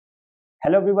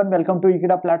Hello everyone, welcome to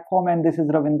Ekeeda platform, and this is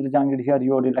Ravindra Jangid here,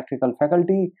 your electrical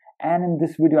faculty. And in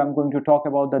this video I'm going to talk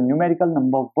about the numerical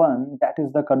number 1, that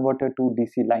is the converter to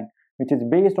DC line, which is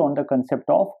based on the concept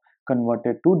of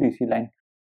converted to DC line.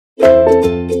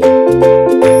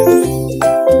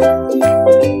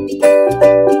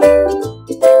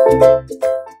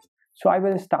 So I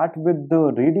will start with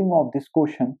the reading of this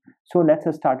question. So let's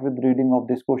start with reading of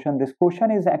this question. This question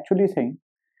is actually saying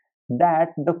that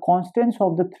the constants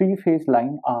of the three-phase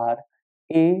line are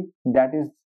A, that is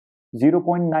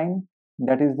 0.9,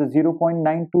 that is the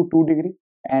 0.922 degree,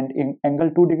 and in angle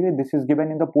 2 degree, this is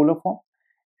given in the polar form,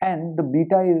 and the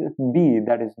beta is B,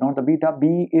 that is not the beta,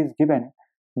 B is given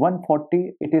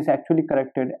 140, it is actually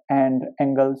corrected, and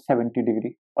angle 70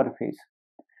 degree per phase.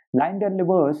 Line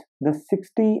delivers the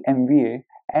 60 MVA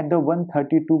at the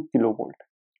 132 kilovolt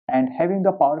and having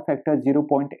the power factor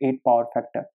 0.8 power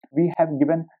factor. We have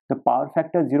given the power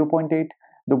factor 0.8,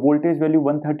 the voltage value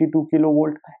 132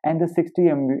 kilovolt, and the 60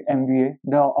 MVA,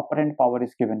 the apparent power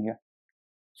is given here.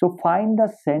 So find the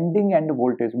sending end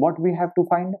voltage. What we have to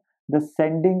find? The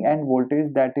sending end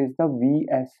voltage, that is the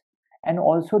Vs, and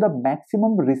also the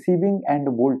maximum receiving end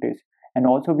voltage, and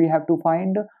also we have to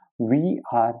find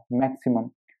Vr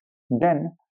maximum.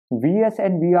 Then Vs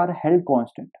and Vr held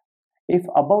constant. If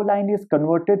above line is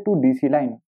converted to DC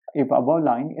line,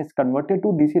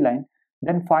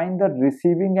 then find the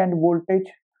receiving end voltage,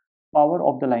 power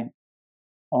of the line.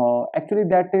 Actually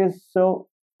that is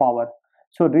power.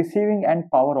 So receiving and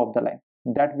power of the line,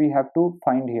 that we have to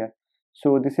find here.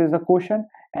 So this is the question,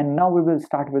 and now we will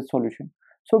start with solution.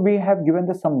 So we have given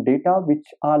the some data which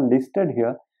are listed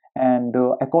here, and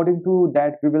according to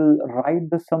that we will write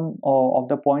the sum of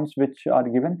the points which are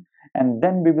given, and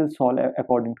then we will solve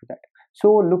according to that.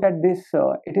 So look at this,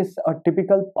 it is a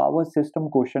typical power system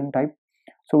question type.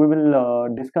 So we will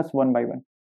discuss one by one.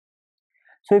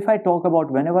 So if I talk about,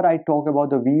 whenever I talk about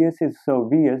the Vs is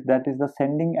Vs, that is the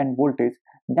sending end voltage,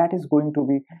 that is going to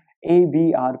be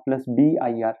AVR plus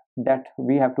BIR. That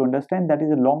we have to understand, that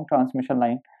is a long transmission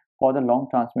line. For the long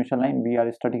transmission line we are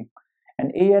studying,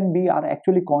 and A and B are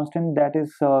actually constant. That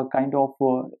is kind of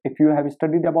if you have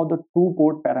studied about the two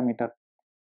port parameter,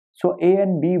 so A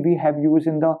and B we have used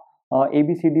in the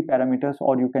ABCD parameters,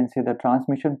 or you can say the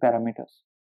transmission parameters.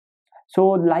 So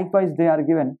likewise they are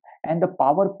given, and the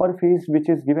power per phase which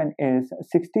is given is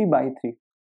 60 by 3.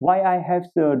 Why I have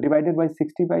divided by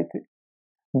 60 by 3?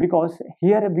 Because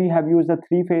here we have used a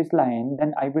three-phase line,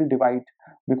 then I will divide,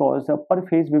 because per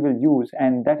phase we will use,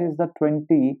 and that is the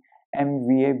 20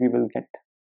 MVA we will get.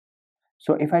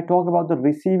 So if I talk about the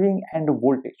receiving end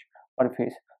voltage per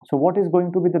phase, so what is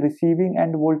going to be the receiving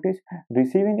end voltage?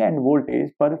 Receiving end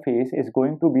voltage per phase is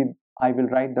going to be, I will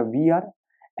write the VR,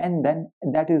 and then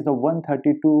that is the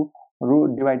 132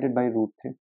 divided by root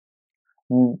 3.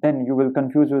 Then you will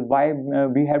confuse with why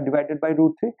we have divided by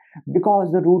root 3,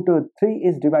 because the root 3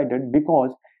 is divided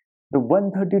because the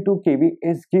 132 kV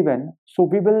is given. So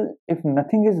we will, if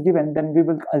nothing is given, then we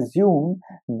will assume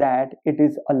that it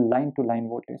is a line to line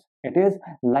voltage. It is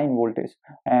line voltage,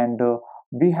 and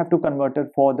we have to convert it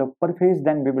for the per phase.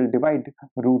 Then we will divide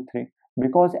root 3,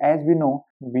 because as we know,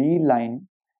 V line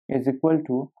is equal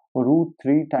to root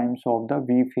 3 times of the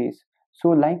V phase. So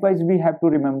likewise we have to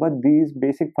remember these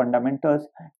basic fundamentals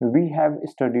we have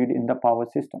studied in the power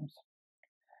systems.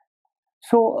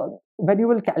 So when you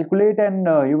will calculate, and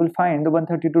you will find the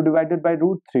 132 divided by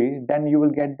root 3, then you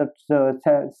will get the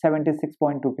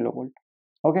 76.2 kilovolt.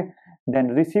 Okay, then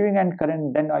receiving end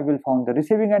current, then I will found the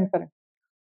receiving end current.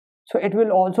 So it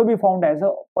will also be found as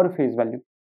a per phase value,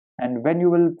 and when you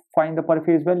will find the per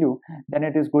phase value, then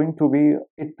it is going to be,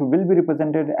 it will be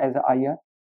represented as IR,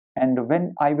 and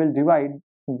when I will divide,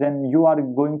 then you are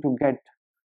going to get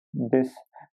this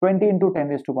 20 into 10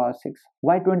 raised to power 6.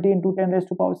 Why 20 into 10 raised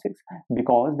to power 6?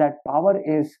 Because that power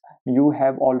is, you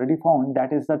have already found,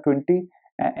 that is the 20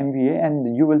 MVA,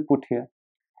 and you will put here,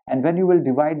 and when you will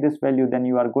divide this value, then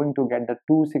you are going to get the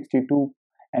 262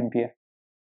 ampere.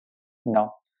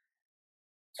 Now,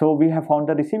 so we have found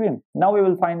the receiving. Now we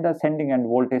will find the sending end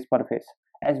voltage per phase.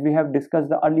 As we have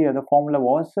discussed earlier, the formula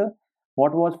was,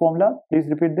 what was formula? Please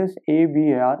repeat this: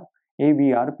 AVR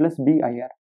plus BIR.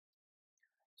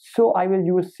 So I will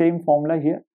use same formula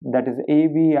here, that is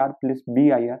AVR plus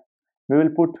BIR. We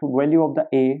will put value of the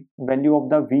A, value of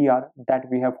the VR, that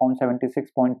we have found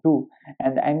 76.2,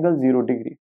 and the angle 0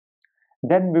 degree.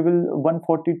 Then we will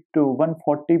 140 to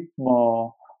 140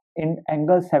 in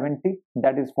angle 70,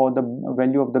 that is for the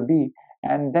value of the B,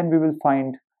 and then we will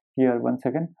find here, one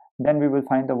second, then we will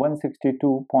find the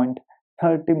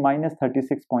 162.30 minus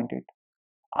 36.8.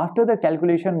 After the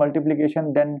calculation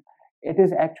multiplication, then it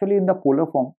is actually in the polar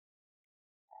form.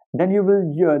 then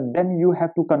you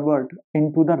have to convert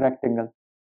into the rectangle.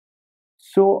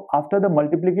 So after the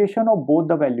multiplication of both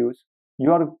the values,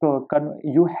 you have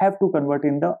to convert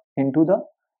into the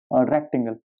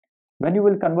rectangle. When you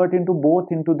will convert into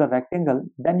both into the rectangle,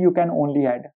 then you can only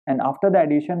add, and after the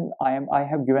addition I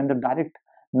have given the direct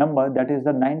number, that is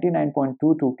the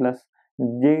 99.22 plus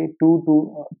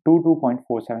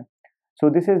J22.47. so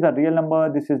this is the real number,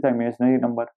 this is the imaginary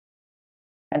number,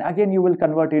 and again you will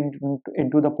convert it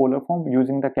into the polar form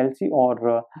using the Kelsey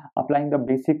or applying the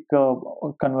basic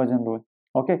conversion rule.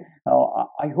 Okay,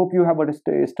 I hope you have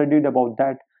studied about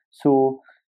that. So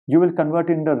you will convert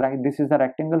in the right, this is the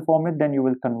rectangle format, then you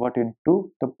will convert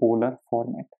into the polar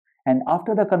format, and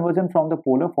after the conversion from the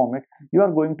polar format, you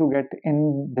are going to get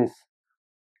in this.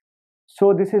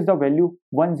 So this is the value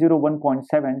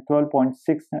 101.7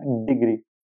 12.6 degree,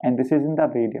 and this is in the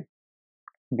radian.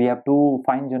 We have to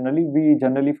find, we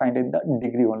generally find in the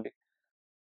degree only.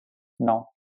 Now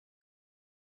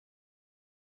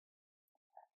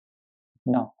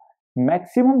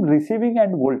maximum receiving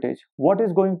end voltage. What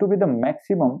is going to be the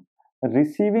maximum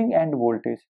receiving end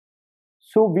voltage?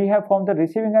 So we have found the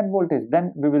receiving end voltage,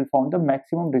 then we will find the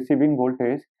maximum receiving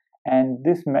voltage, and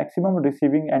this maximum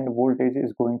receiving end voltage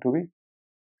is going to be,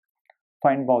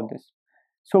 find about this.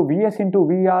 So Vs into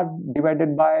VR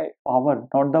divided by power,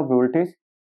 not the voltage.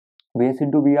 Vs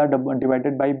into VR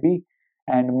divided by B,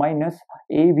 and minus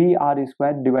AVR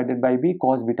square divided by B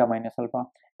cos beta minus alpha.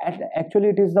 And actually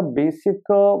it is the basic,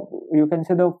 you can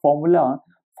say, the formula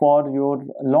for your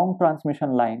long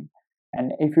transmission line,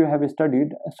 and if you have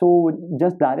studied, so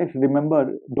just direct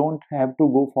remember, don't have to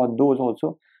go for those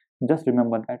also, just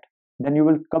remember that, then you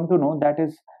will come to know that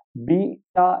is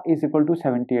beta is equal to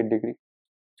 78 degree.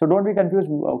 So don't be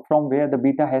confused from where the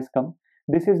beta has come.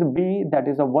 This is B, that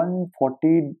is a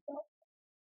 140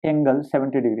 angle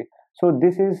 70 degree. So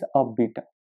this is a beta.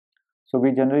 So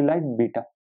we generally like beta.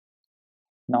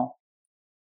 Now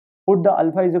put the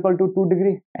alpha is equal to 2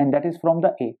 degree, and that is from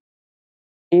the A.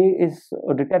 A is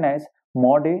written as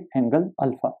mod A angle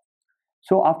alpha.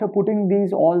 So after putting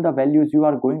these all the values, you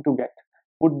are going to get,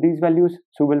 put these values,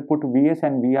 so we'll put Vs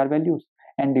and VR values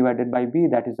and divided by B,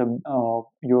 that is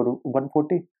your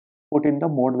 140, put in the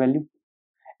mod value,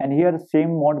 and here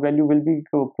same mod value will be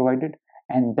provided,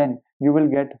 and then you will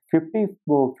get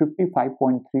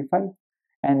 55.35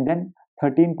 and then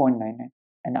 13.99,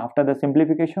 and after the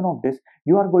simplification of this,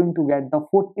 you are going to get the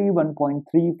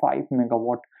 41.35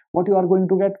 megawatt. What you are going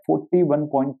to get?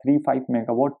 41.35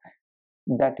 megawatt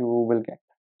that you will get.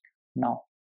 Now,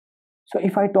 so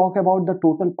if I talk about the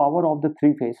total power of the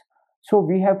three phase, so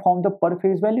we have found the per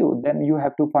phase value, then you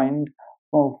have to find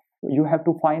for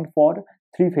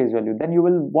three phase value, then you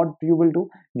will, what you will do,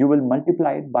 you will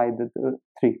multiply it by the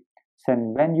 3.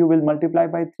 And when you will multiply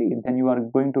by 3, then you are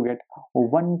going to get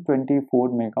 124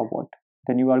 megawatt,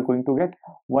 then you are going to get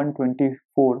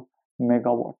 124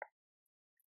 megawatt.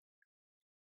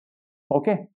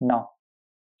 Okay, now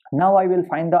I will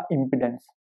find the impedance.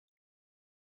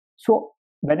 So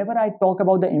whenever I talk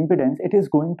about the impedance, it is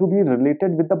going to be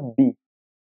related with the B.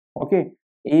 Okay,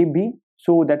 AB,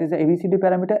 so that is the ABCD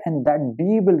parameter, and that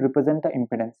B will represent the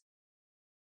impedance.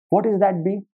 What is that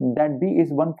B? That B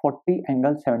is 140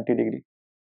 angle 70 degree.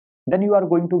 Then you are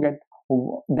going to get,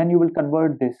 then you will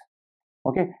convert this.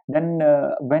 Okay, then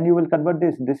when you will convert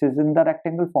this is in the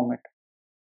rectangle format.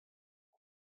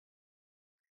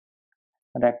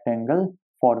 Rectangle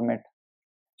format.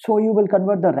 So you will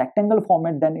convert the rectangle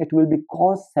format, then it will be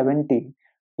cos 70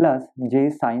 plus j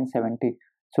sin 70.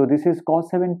 So this is cos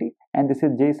 70 and this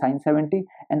is j sin 70,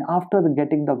 and after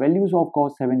getting the values of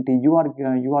cos 70, you are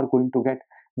going to get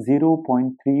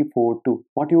 0.342.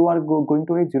 What you are going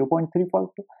to get?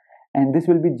 0.342, and this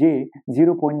will be j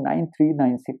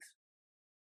 0.9396.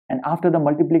 And after the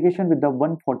multiplication with the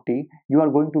 140, you are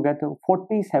going to get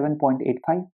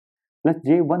 47.85 plus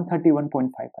j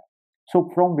 131.55. So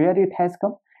from where it has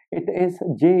come? It is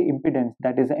J impedance,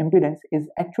 that is impedance is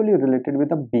actually related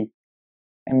with a B,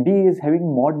 and B is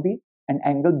having mod B and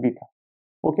angle beta.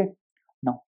 Okay,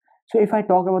 now, so if I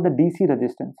talk about the DC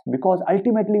resistance, because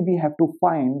ultimately we have to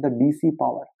find the DC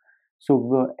power.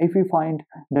 So if we find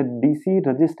the DC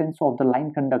resistance of the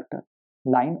line conductor,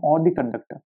 line or the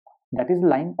conductor, that is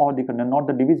line or the conductor, not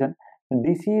the division, the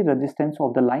DC resistance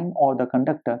of the line or the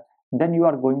conductor, then you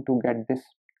are going to get this.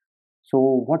 So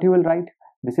what you will write?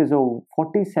 This is a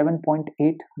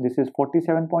 47.8, this is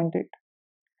 47.8,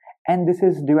 and this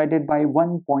is divided by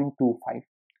 1.25.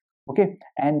 Okay,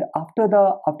 and after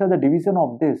the division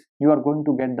of this, you are going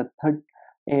to get the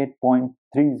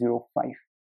 38.305.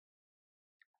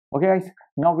 Okay guys,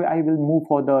 I will move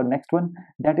for the next one,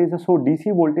 that is so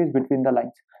DC voltage between the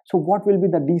lines. So what will be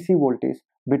the DC voltage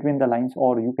between the lines,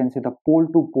 or you can say the pole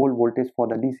to pole voltage for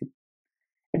the DC?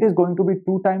 It is going to be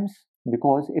 2 times,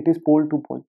 because it is pole to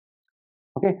pole.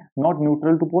 Okay, not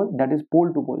neutral to pole, that is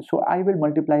pole to pole. So I will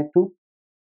multiply 2,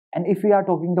 and if we are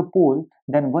talking the pole,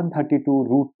 then 132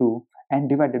 root 2 and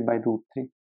divided by root 3.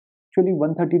 Actually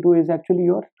 132 is actually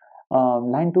your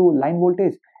line to line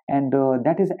voltage, and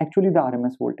that is actually the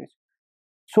RMS voltage.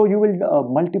 So you will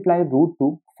multiply root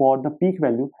 2 for the peak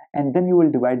value, and then you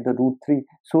will divide the root 3,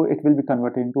 so it will be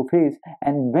converted into phase,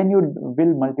 and when you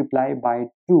will multiply by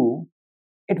 2,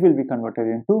 it will be converted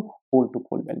into pole to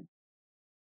pole value.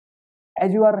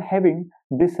 As you are having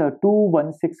this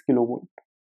 216 kilovolt.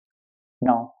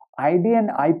 Now ID and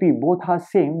IP both are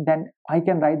same, then I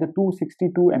can write the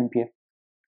 262 ampere,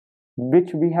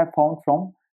 which we have found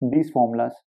from these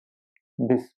formulas,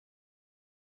 this.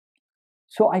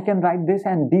 So I can write this,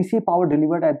 and DC power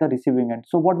delivered at the receiving end.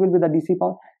 So what will be the DC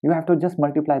power? You have to just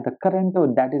multiply the current,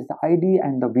 that is the ID,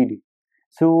 and the VD.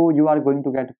 So you are going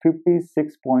to get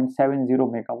 56.70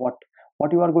 megawatt.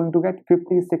 What you are going to get?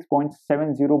 56.70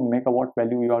 megawatt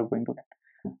value you are going to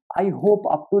get. I hope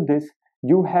up to this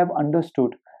you have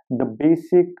understood the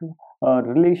basic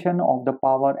relation of the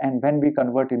power and when we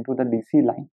convert into the DC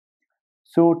line.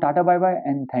 So tata bye bye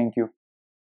and thank you.